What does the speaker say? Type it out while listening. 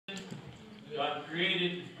God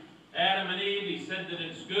created Adam and Eve. He said that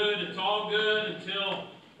it's good, it's all good, until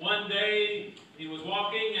one day he was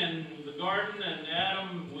walking in the garden and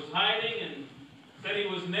Adam was hiding and said he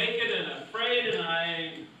was naked and afraid,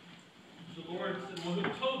 and the Lord said, well, who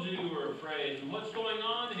told you you were afraid? And what's going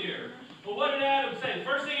on here? Well, what did Adam say? The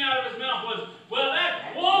first thing out of his mouth was, well,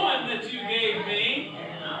 that woman that you gave me.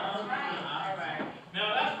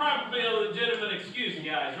 Now, that's probably a legitimate excuse,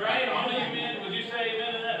 guys, right? How many men, would you say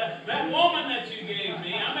amen to that? That woman that you gave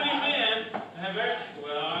me, how many men have ever,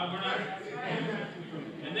 well, we're not.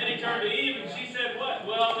 And then he turned to Eve and she said what?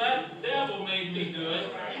 Well, that devil made me do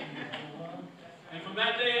it. And from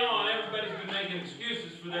that day on, everybody's been making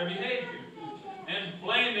excuses for their behavior and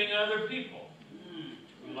blaming other people.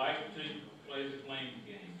 We like to play the blame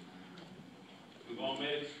game. We've all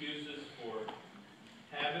made excuses for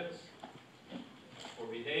habits, for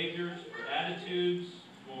behaviors, for attitudes,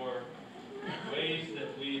 for ways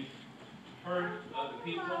that we've hurt other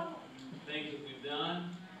people, things that we've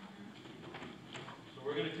done. So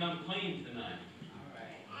we're going to come clean tonight.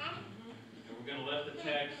 And we're going to let the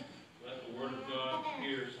text, let the Word of God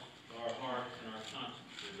pierce our hearts and our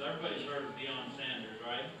consciences. Everybody's heard of Deion Sanders,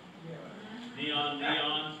 right?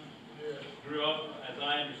 Deion grew up, as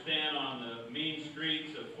I understand, on the mean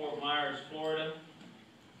streets of Fort Myers, Florida.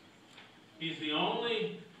 He's the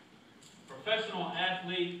only professional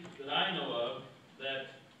athlete that I know of that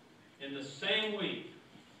in the same week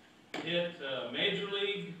hit a major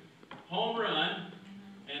league home run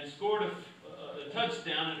and scored a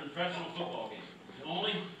touchdown in a professional football game.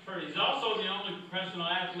 He's also the only professional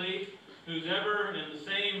athlete who's ever in the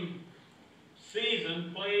same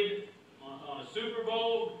season played on a Super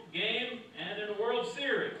Bowl game and in a World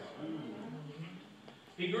Series.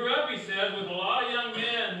 He grew up, he says, with a lot of young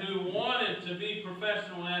men who wanted to be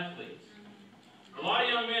professional athletes. A lot of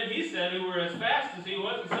young men, he said, who were as fast as he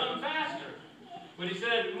was and some faster. But he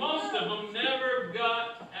said most of them never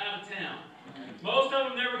got out of town. Most of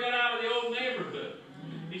them never got out of the old neighborhood.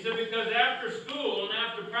 He said because after school and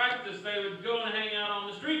after practice, they would go and hang out on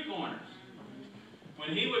the street corners.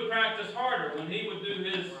 When he would practice harder, when he would do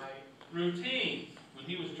his routines, when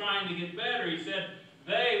he was trying to get better, he said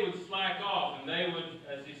they would slack off and they would,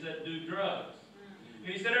 as he said, do drugs.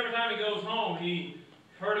 And he said every time he goes home, he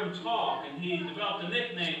heard them talk, and he developed a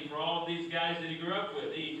nickname for all of these guys that he grew up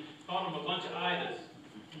with. He called them a bunch of idas.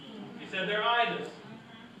 He said, they're idas.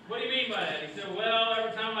 What do you mean by that? He said, well,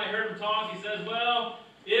 every time I heard him talk, he says, well,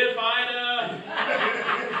 if Ida...